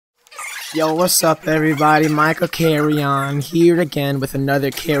Yo, what's up everybody? Michael CARREON here again with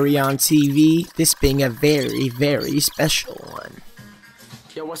another CARREON TV, this being a very, very special one.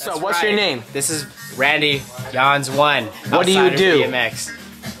 Yo, what's up? What's your name? This is Randy, Jans1. What do you do? BMX.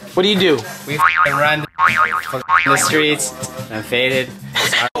 What do you do? We run the streets. I'm faded.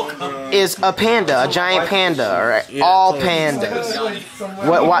 Is a panda, a giant panda, or all pandas?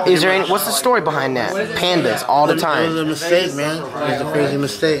 What is there any, what's the story behind that? Pandas all the It was time. a mistake, man. It was a crazy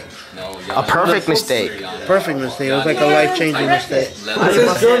mistake. A perfect mistake. Perfect mistake. It was like a life-changing mistake.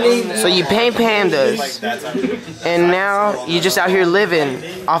 So you paint pandas, and now you're just out here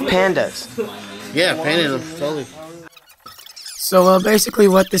living off pandas. Yeah, painted them, totally. So basically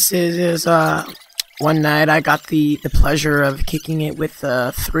what this is one night I got the pleasure of kicking it with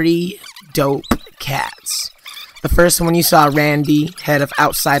 3 dope cats. The first one you saw Randy, head of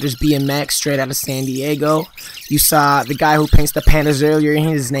Outsiders BMX, straight out of San Diego. You saw the guy who paints the pandas earlier,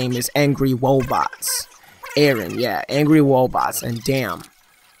 his name is Angry Woebots. Aaron, yeah, Angry Woebots, and damn,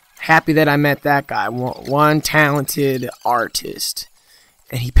 happy that I met that guy. One talented artist,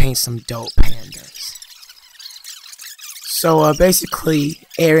 and he paints some dope pandas. So basically,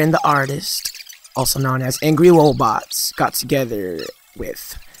 Aaron the artist, also known as Angry Woebots, got together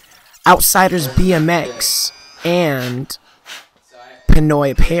with Outsiders BMX and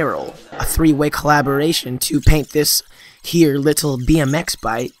Pinoy Apparel, a 3-way collaboration to paint this here little BMX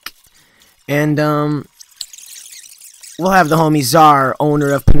bike. And we'll have the homie Czar,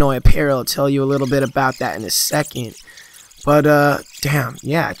 owner of Pinoy Apparel, tell you a little bit about that in a second. But damn,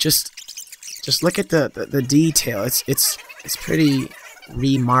 yeah, just look at the detail. It's pretty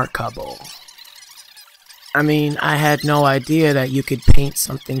remarkable. I mean, I had no idea that you could paint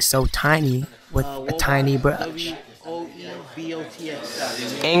something so tiny with a tiny brush.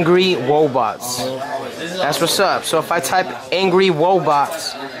 Angry Woebots. That's what's up. So if I type Angry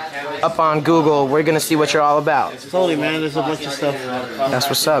Woebots up on Google, we're gonna see what you're all about. Totally, man. There's a bunch of stuff. That's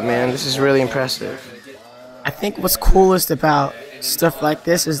what's up, man. This is really impressive. I think what's coolest about stuff like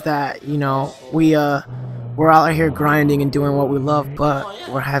this is that, you know, we're out here grinding and doing what we love, but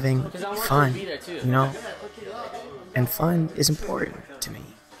we're having fun, you know? And fun is important to me.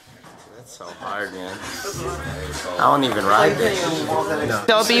 That's so hard, man. I don't even ride this. No.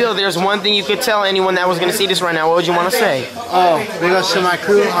 Tell Theo, there's one thing you could tell anyone that was going to see this right now. What would you want to say? Oh, big ups to my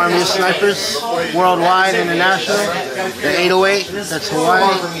crew, Army of Snipers, worldwide, international. The 808, that's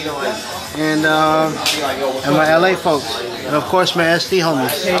Hawaii. And my LA folks. And of course my SD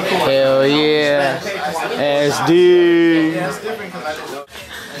homies. Hell yeah. SD.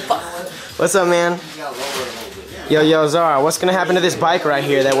 What's up, man? Yo, Zara, what's gonna happen to this bike right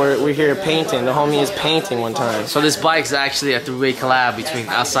here that we're here painting? The homie is painting one time. So this bike's actually a 3-way collab between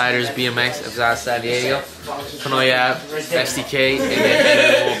Outsiders BMX of San Diego, Pinoy SDK, and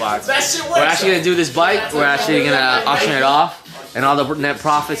then Woebots. We're actually gonna do this bike. We're actually gonna auction it off, and all the net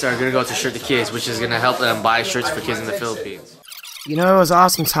profits are gonna go to Shirt the Kids, which is gonna help them buy shirts for kids in the Philippines. You know, it was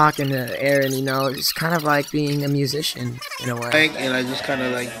awesome talking to Aaron, you know, it's kind of like being a musician in a way. And I just kind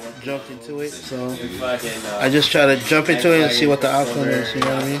of like jumped into it, so I just try to jump into it and see what the outcome is, you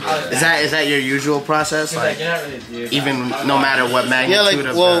know what I mean? Is that your usual process? Like, even no matter what magnitude Yeah, like,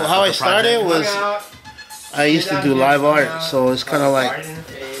 of well, the, how of I the started project? was, I used to do live art, so it's kind of like,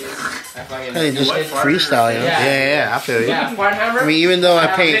 kind of just freestyle, you know? Yeah, I feel you. I mean, even though I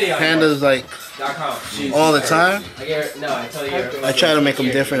paint pandas like all the time, I try to make them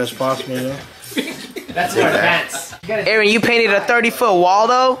different as possible, you know? Aaron, you painted a 30-foot wall,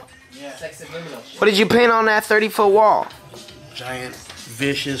 though? What did you paint on that 30-foot wall? Giant,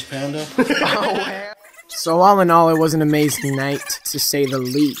 vicious panda. So all in all, it was an amazing night, to say the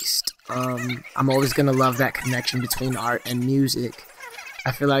least. I'm always gonna love that connection between art and music.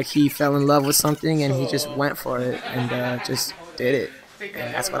 I feel like he fell in love with something and he just went for it and just did it.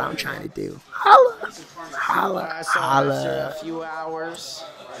 And that's what I'm trying to do. Holla! Holla! Holla! A few hours.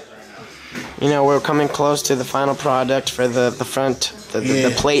 You know, we're coming close to the final product for the front,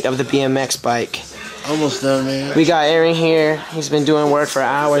 the plate of the BMX bike. Almost done, man. We got Aaron here. He's been doing work for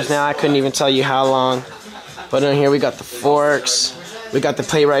hours now. I couldn't even tell you how long. But in here we got the forks. We got the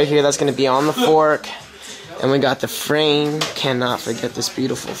plate right here that's going to be on the fork. And we got the frame. Cannot forget this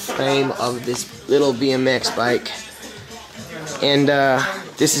beautiful frame of this little BMX bike. And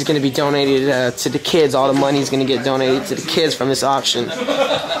this is going to be donated to the kids. All the money is going to get donated to the kids from this auction.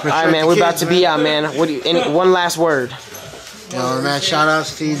 Alright, man, we're about to be out, man. What do you? One last word. Yo, man, shout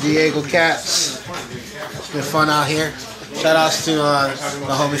outs to Diego Cats. It's been fun out here. Shout outs to the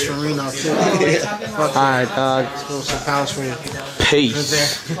homies from Reno, too. Alright, dog. Let's go some pounds for you. Peace.